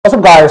What's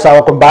up, guys?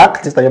 Welcome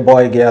back. This is your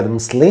boy again,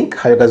 Adamslink.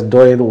 How you guys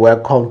doing?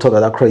 Welcome to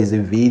another crazy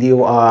video.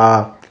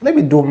 Let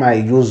me do my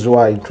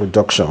usual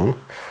introduction.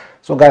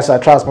 So guys, I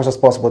try as much as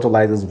possible to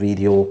like this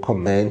video,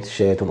 comment,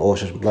 share it on all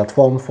social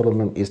platforms. Follow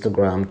me on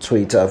Instagram,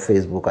 Twitter,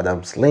 Facebook,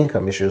 Adamslink,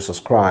 and make sure you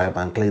subscribe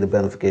and click the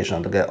bell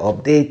notification to get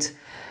updates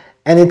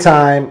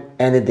anytime,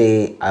 any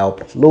day I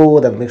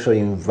upload, and make sure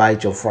you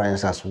invite your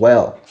friends as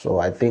well. So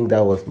I think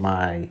that was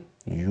my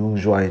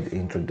usual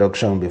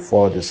introduction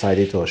before I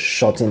decided to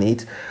shorten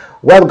it.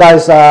 Well,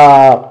 guys,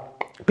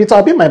 Peter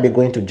Obi might be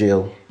going to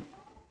jail,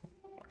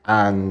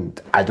 and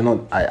I do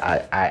not.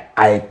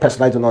 I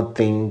personally do not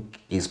think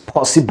it's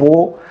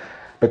possible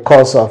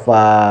because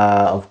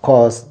of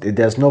course,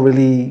 there's no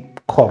really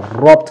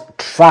corrupt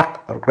track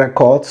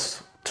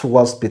records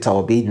towards Peter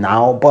Obi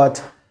now.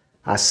 But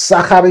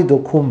Asari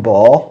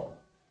Dokubo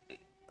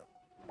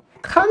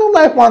kind of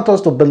like want us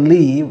to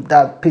believe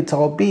that Peter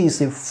Obi is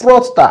a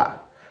fraudster,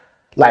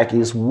 like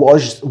he's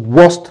worse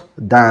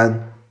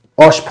than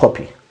Hush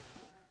Puppy.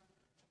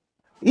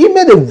 He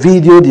made a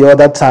video the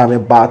other time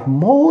about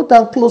more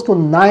than close to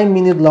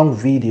 9-minute long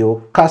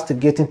video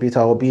castigating Peter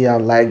Obi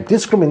and like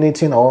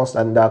discriminating us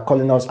and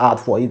calling us out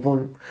for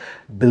even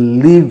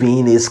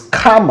believing a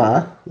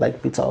scammer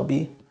like Peter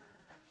Obi.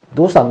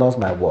 Those are not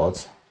my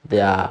words. They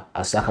are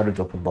Asari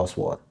Dokubo's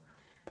words.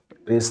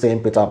 He's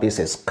saying Peter Obi is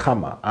a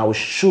scammer. I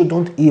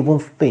shouldn't even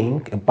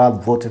think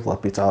about voting for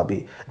Peter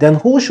Obi. Then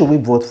who should we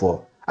vote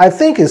for? I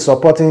think he's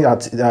supporting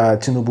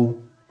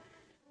Tinubu.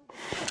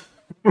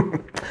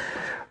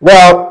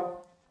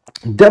 Well,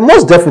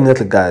 most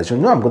definitely, guys, you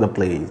know I'm going to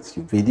play it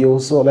video,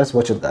 so let's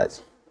watch it,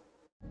 guys.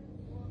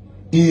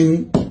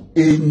 In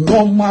a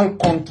normal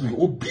country,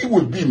 Obi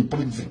will be in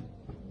prison.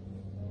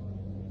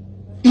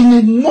 In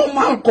a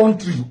normal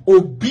country,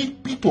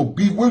 Peter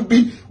Obi will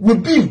be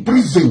in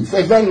prison for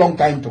a very long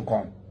time to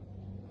come.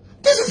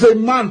 This is a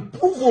man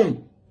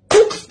proven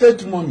took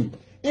state money,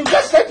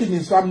 invested in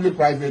his family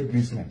private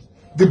business.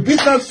 The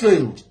business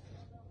failed.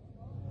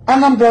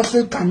 Anambra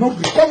State cannot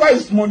recover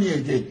his money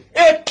again.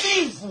 A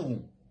thief!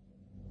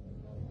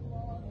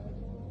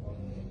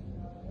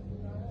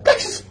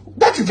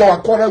 That is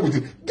our quarrel with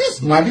him.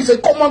 This man is a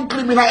common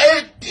criminal,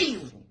 a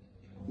thief,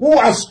 who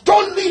has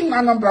stolen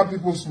Anambra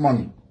people's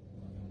money.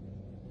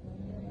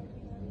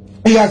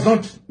 He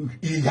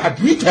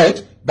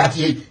admitted that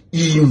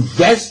he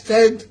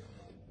invested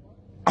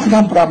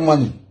Anambra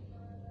money.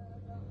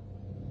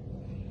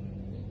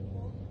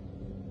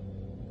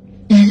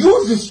 He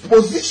used his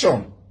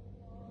position.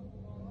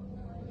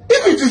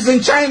 If it is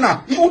in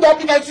China, he would have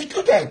been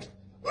executed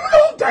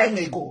long time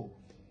ago.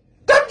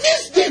 That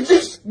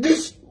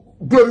this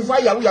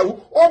glorified Yahoo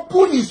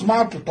opened his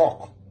mouth to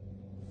talk.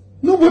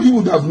 Nobody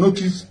would have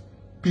noticed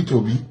Peter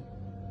Obi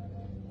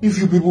if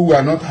you people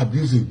were not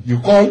abusing.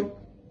 You call,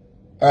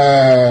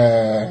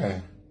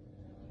 yeah,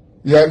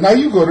 now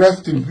you go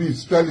rest in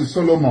peace, spell it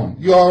Solomon.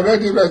 You are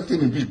already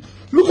resting in peace.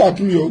 Look at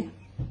me, oh.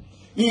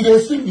 You dey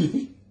see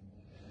me.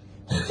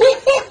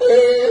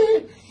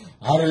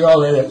 We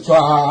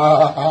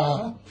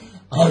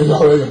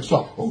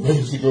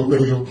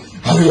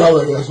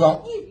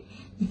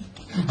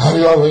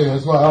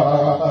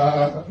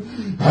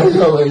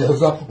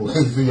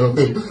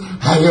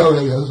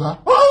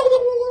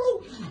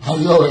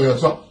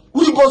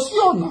go see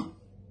on now.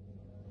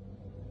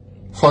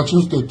 For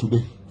Tuesday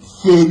today.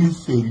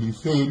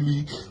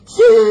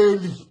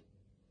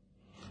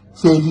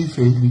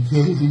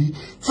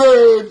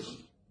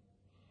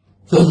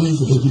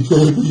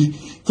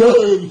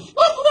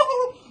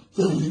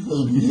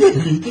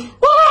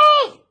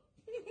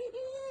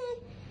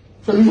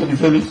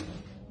 Fairly.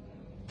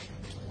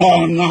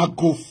 On a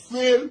go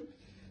fail,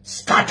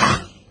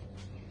 scatter.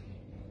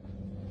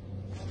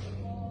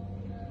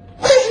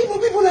 Why do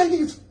people like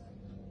this?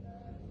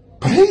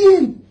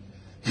 Praying.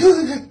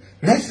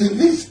 Rest in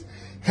this.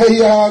 Hey,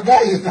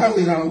 guy is now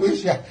in a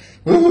wheelchair.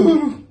 I'm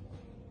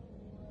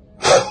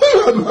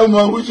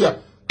a wheelchair.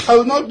 I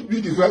will not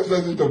be the first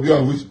person to be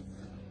on wheelchair.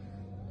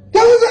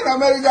 There was an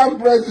American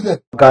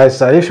president.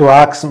 Guys, if you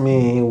ask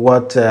me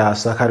what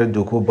Asari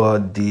Dokubo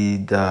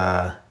did,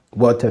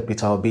 what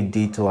Peter Obi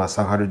did to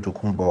Asari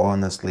Dokubo,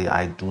 honestly,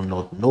 I do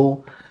not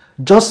know.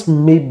 Just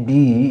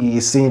maybe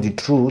he's saying the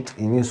truth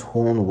in his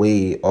own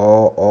way,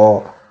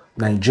 or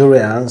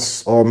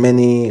Nigerians or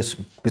many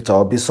Peter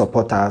Obi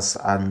supporters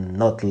are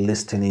not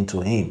listening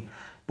to him.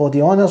 But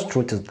the honest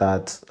truth is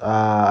that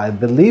I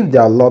believe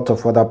there are a lot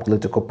of other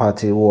political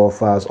parties who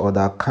offers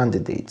other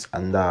candidates,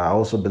 and I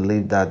also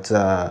believe that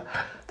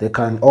they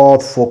can all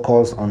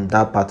focus on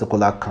that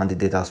particular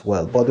candidate as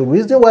well. But the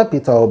reason why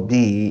Peter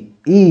Obi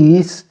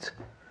is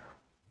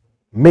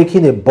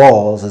making a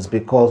buzz is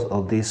because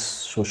of this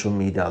social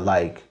media.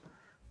 Like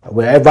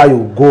wherever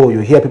you go, you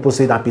hear people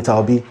say that Peter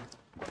Obi.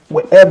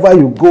 Wherever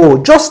you go,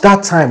 just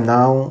that time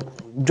now,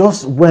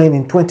 just when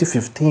in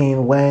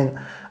 2015 when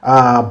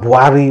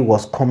Buhari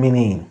was coming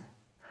in,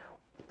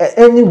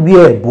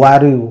 anywhere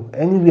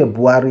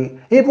Buhari,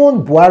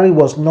 even Buhari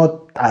was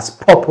not as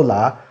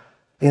popular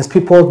in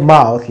people's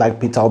mouth like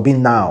Peter Obi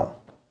now.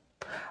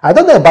 I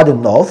don't know about the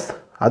North.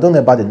 I don't know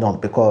about the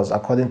North, because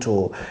according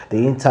to the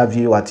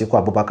interview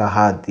Atiku Abubakar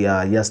had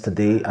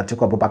yesterday,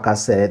 Atiku Abubakar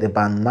said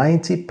about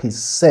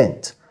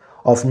 90%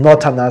 of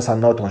Northerners are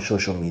not on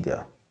social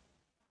media.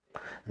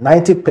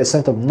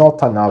 90% of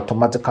Northerners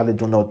automatically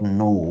do not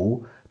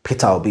know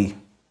Peter Obi.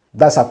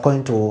 That's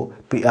according to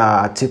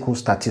Atiku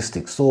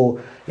statistics. So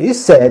he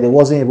said he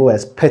wasn't even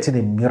expecting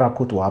a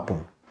miracle to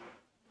happen.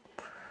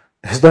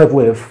 It's not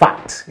even a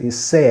fact. He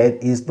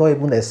said he's not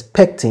even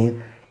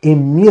expecting a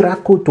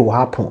miracle to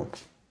happen.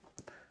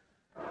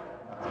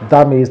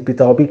 That means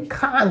Peter Obi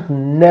can't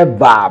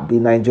never be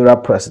Nigeria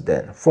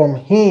president. From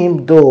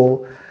him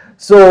though,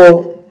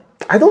 so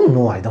I don't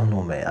know,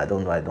 man. I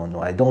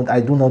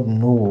do not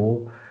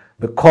know,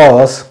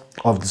 because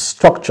of the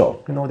structure.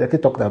 You know, they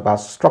keep talking about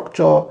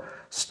structure.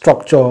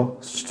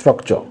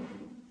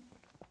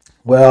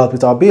 Well,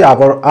 Peter Obi,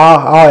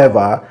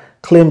 however,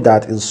 claimed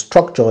that his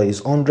structure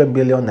is 100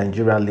 million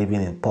Nigeria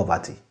living in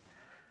poverty.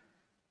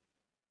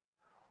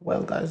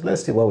 Well, guys,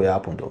 let's see what will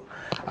happen though.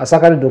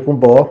 Asari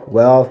Dokubo,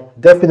 well,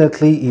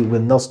 definitely he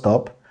will not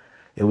stop.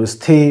 It will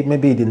stay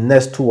maybe the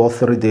next 2 or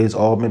 3 days,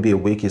 or maybe a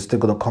week. He's still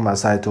going to come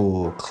aside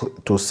to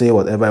say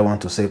whatever I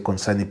want to say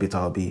concerning Peter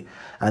Obi.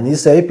 And he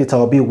said if Peter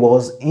Obi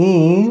was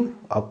in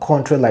a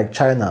country like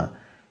China,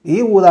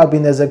 he would have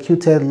been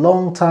executed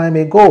long time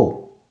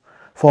ago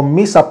for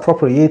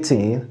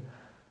misappropriating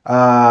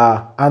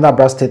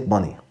Anambra State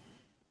money.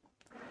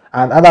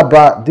 And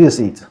Anambra, this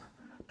is it.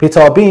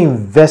 Peter Obi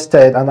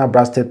invested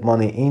Anambra State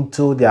money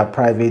into their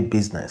private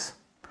business,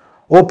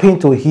 hoping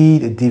to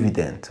yield a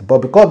dividend. But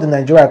because the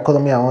Nigerian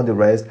economy and all the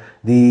rest,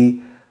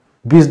 the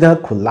business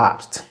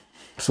collapsed.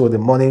 So the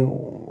money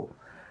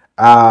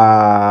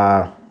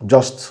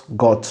just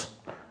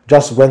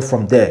went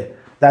from there.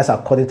 That's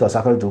according to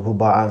Asari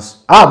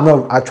Dokubo. I have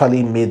not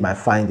actually made my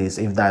findings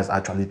if that's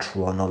actually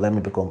true or not. Let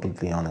me be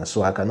completely honest.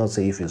 So I cannot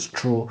say if it's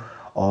true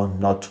or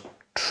not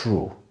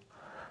true.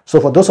 So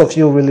for those of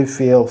you who really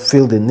feel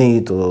the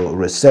need to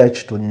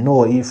research to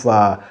know if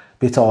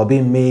Peter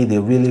Obi made a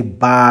really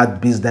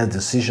bad business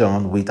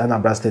decision with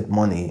Anambra State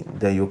money,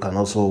 then you can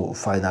also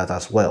find out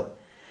as well.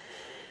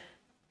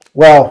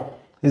 Well,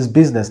 it's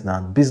business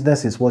now.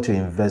 Business is what you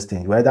invest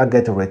in. You either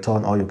get a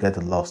return or you get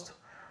a loss.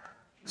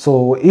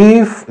 So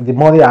if the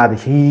money had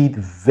hit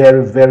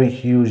very, very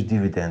huge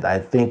dividend, I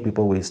think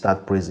people will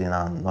start praising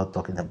and not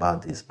talking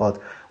about this. But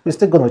we're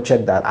still going to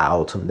check that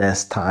out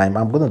next time.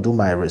 I'm going to do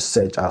my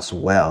research as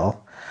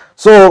well.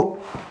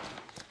 So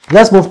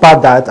let's move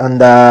past that. And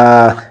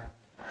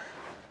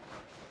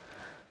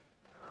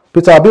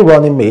Peter Obi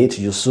running mate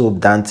Yusuf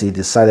Dante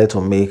decided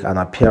to make an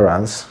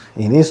appearance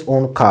in his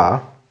own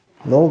car.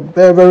 You know,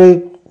 very,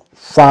 very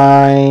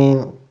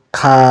fine,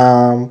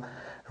 calm,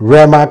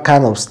 Rema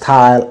kind of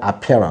style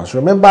appearance.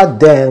 Remember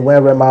then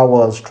when Rema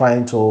was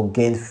trying to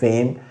gain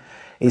fame,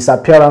 his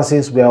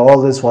appearances were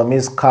always from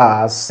his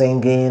car,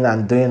 singing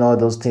and doing all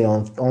those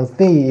things.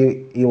 Until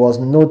he was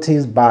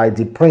noticed by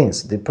the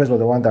Prince. The Prince was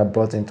the one that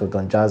brought him to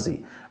Don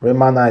Jazzy.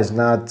 Rema now is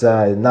not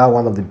now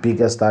one of the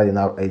biggest stars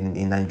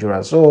in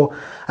Nigeria. So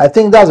I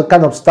think that's the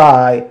kind of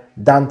style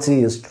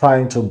Dante is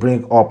trying to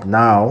bring up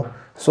now.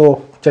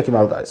 So check him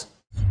out, guys.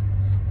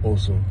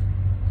 Also,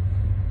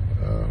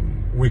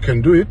 we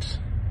can do it.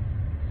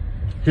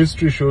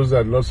 History shows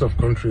that lots of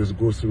countries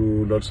go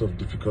through lots of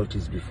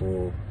difficulties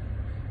before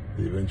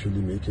they eventually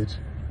make it.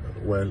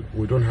 Well,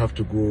 we don't have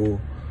to go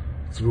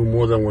through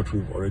more than what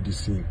we've already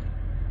seen.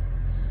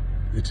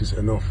 It is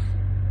enough.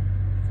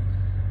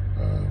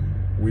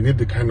 We need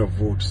the kind of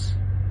votes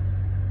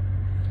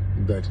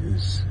that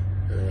is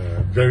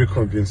very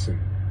convincing.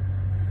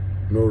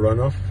 No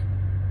runoff.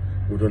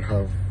 We don't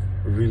have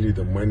really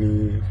the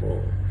money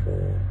for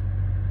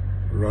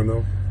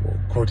runoff, for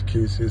court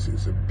cases.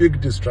 It's a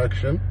big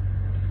distraction.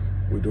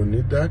 We don't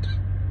need that.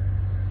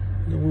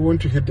 We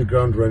want to hit the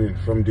ground running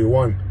from day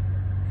one.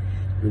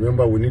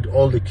 Remember, we need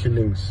all the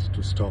killings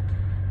to stop.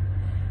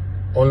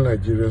 All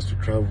Nigerians to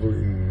travel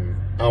in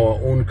our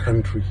own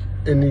country,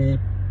 any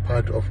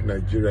part of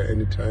Nigeria,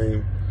 any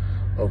time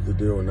of the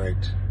day or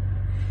night.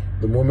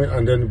 The moment,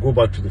 and then go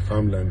back to the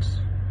farmlands.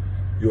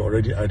 You're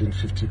already adding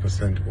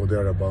 50% or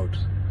thereabout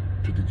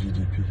to the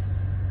GDP.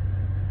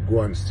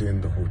 Go and stay in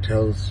the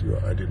hotels,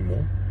 you're adding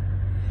more.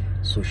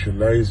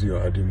 Socialize,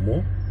 you're adding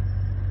more.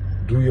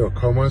 Do your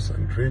commerce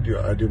and trade,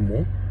 you're adding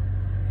more.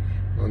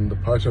 On the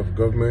part of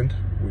government,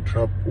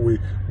 we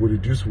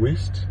reduce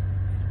waste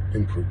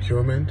in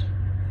procurement,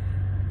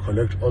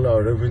 collect all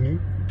our revenue,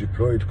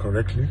 deploy it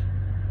correctly.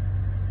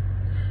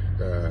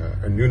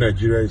 A new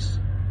Nigeria is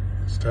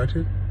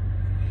started,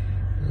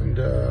 and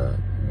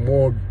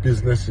more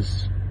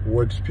businesses,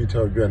 what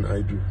Peter Obi and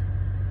I do.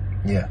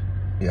 Yeah,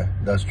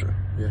 that's true.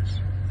 Yes.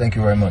 Thank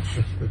you very much.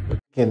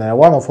 Okay, now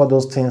one of all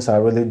those things I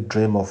really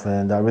dream of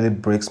and that really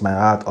breaks my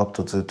heart up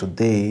to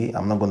today.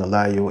 I'm not gonna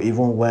lie you.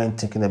 Even when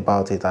thinking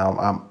about it,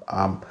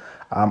 I'm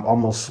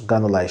almost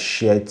gonna like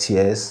shed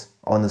tears.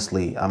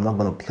 Honestly, I'm not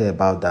gonna play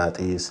about that.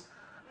 Is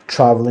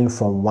traveling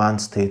from one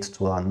state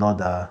to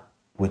another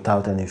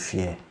without any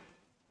fear.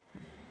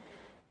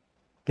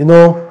 You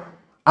know,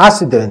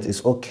 accident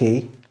is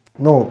okay.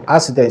 No,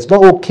 accident. It's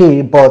not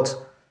okay, but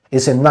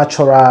it's a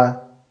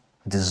natural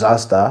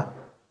disaster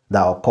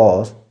that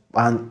occurs,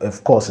 and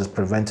of course, it's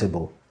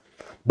preventable.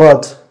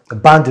 But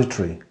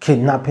banditry,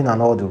 kidnapping,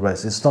 and all the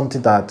rest is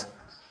something that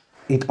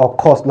it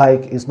occurs.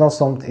 Like it's not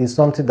something. It's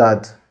something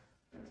that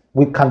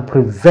we can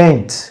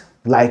prevent.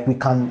 Like we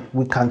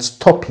can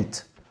stop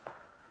it.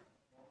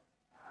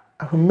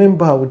 I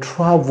remember I would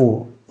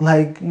travel.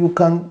 Like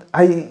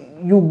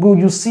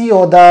you see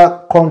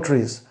other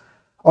countries,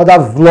 other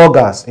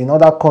vloggers in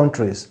other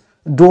countries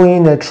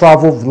doing a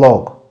travel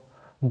vlog,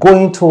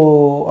 going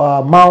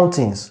to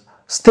mountains,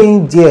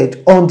 staying there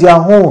on their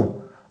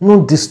own,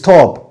 no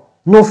disturb,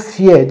 no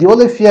fear. The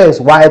only fear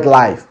is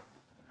wildlife.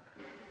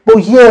 But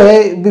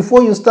here,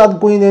 before you start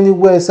going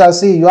anywhere,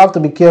 Sasi, you have to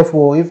be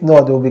careful. If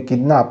not, they will be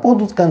kidnapped. All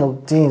those kind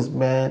of things,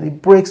 man,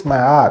 it breaks my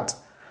heart.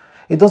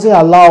 It doesn't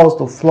allow us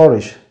to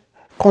flourish.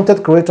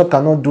 Content creators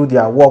cannot do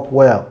their work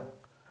well.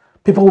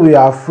 People will be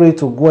afraid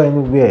to go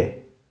anywhere.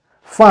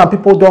 Farm,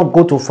 people don't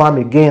go to farm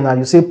again, and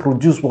you say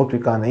produce what we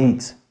can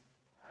eat.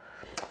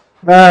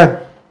 Man,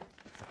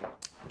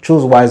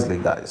 choose wisely,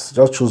 guys.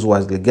 Just choose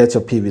wisely. Get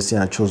your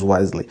PVC and choose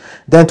wisely.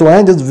 Then to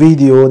end this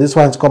video, this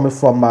one is coming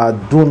from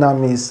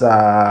Dunamis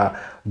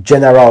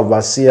General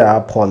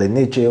Overseer Paul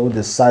Eniche, who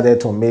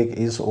decided to make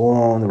his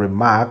own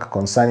remark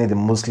concerning the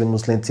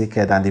Muslim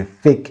ticket and the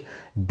fake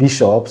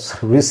bishops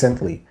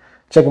recently.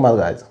 Check him out,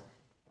 guys.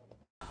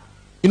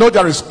 You know,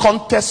 there is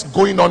contest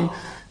going on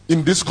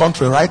in this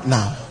country right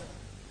now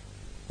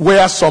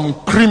where some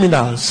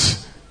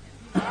criminals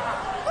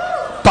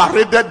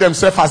paraded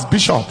themselves as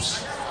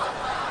bishops.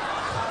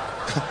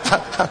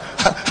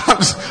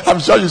 I'm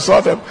sure you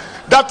saw them.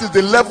 That is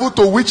the level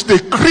to which the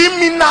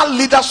criminal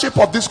leadership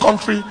of this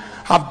country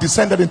have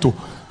descended into.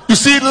 You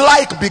see,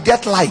 like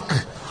beget like.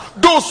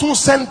 Those who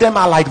send them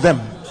are like them.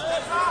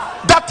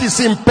 That is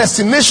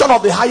impersonation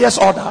of the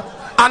highest order,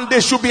 and they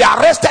should be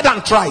arrested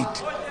and tried.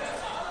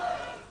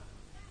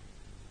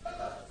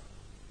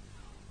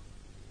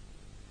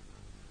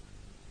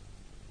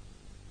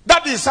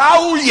 That is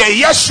how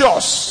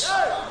Yeshus,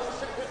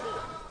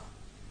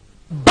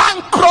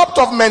 bankrupt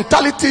of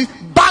mentality,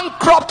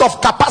 bankrupt of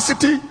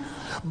capacity,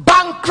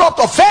 bankrupt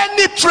of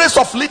any trace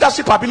of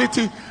leadership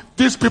ability,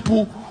 these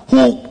people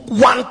who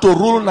want to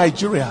rule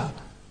Nigeria,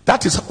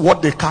 that is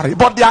what they carry.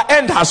 But their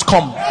end has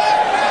come.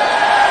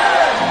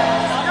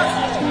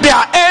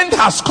 Their end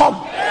has come.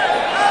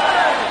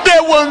 They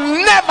will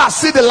never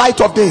see the light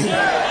of day.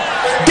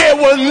 They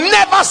will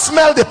never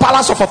smell the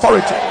palace of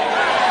authority.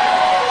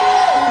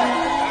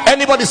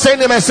 Anybody say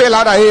amen? Say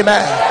louder,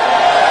 amen.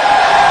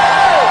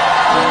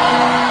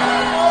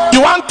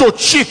 You want to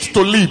cheat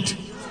to lead.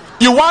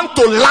 You want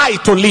to lie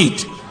to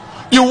lead.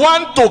 You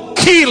want to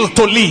kill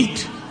to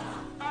lead.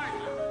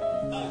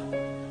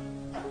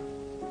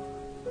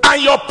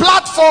 And your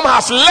platform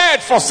has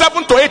led for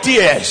 7 to 8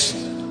 years.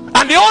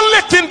 And the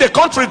only thing the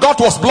country got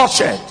was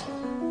bloodshed,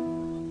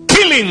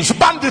 killings,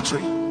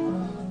 banditry.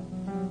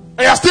 And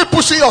you're still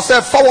pushing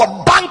yourself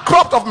forward,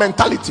 bankrupt of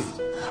mentality,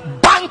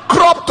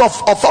 bankrupt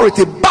of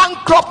authority,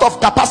 bankrupt of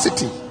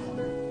capacity,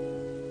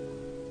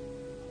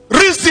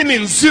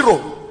 reasoning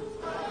zero.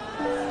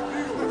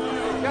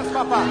 Yes,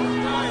 Papa.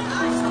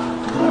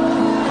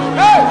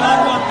 Hey!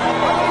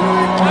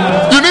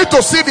 You need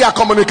to see their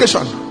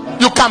communication.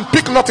 You can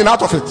pick nothing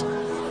out of it.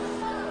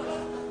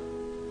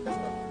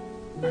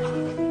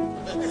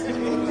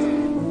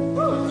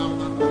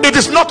 It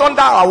is not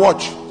under our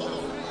watch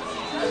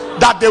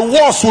that the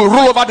worst will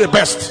rule over the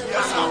best.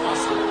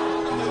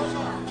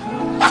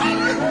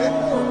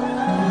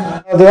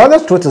 The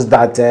honest truth is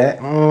that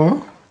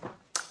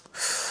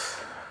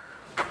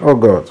oh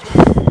God.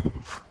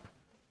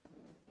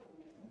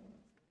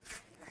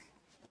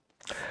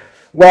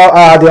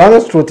 Well, the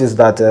honest truth is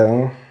that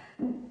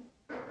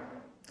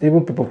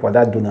even people for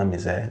that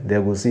dunamis, they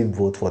will still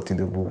vote for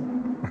Tinubu.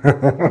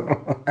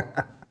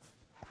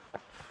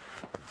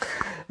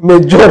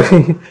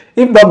 Majority,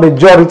 if not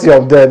majority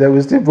of them, they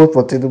will still vote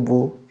for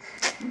Tinubu.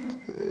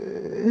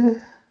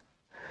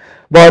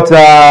 But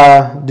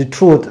the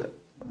truth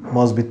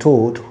must be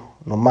told,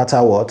 no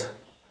matter what.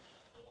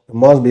 We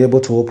must be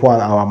able to open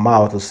our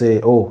mouth to say,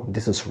 oh,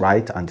 this is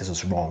right and this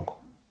is wrong,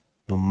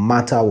 no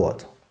matter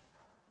what.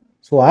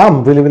 So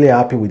I'm really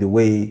happy with the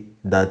way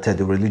that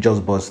the religious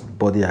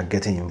body are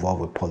getting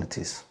involved with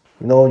politics.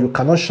 You know, you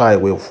cannot shy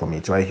away from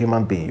it. You're a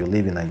human being. You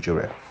live in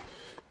Nigeria.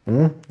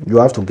 You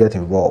have to get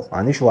involved.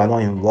 And if you are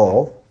not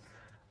involved,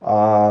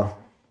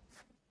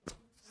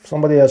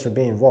 somebody else will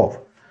be involved.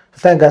 So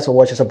thank you guys for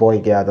watching. It's a boy,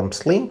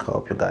 Adamslink.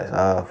 Hope you guys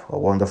have a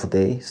wonderful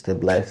day. Stay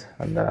blessed.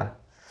 And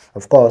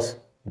of course,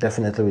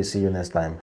 definitely we'll see you next time.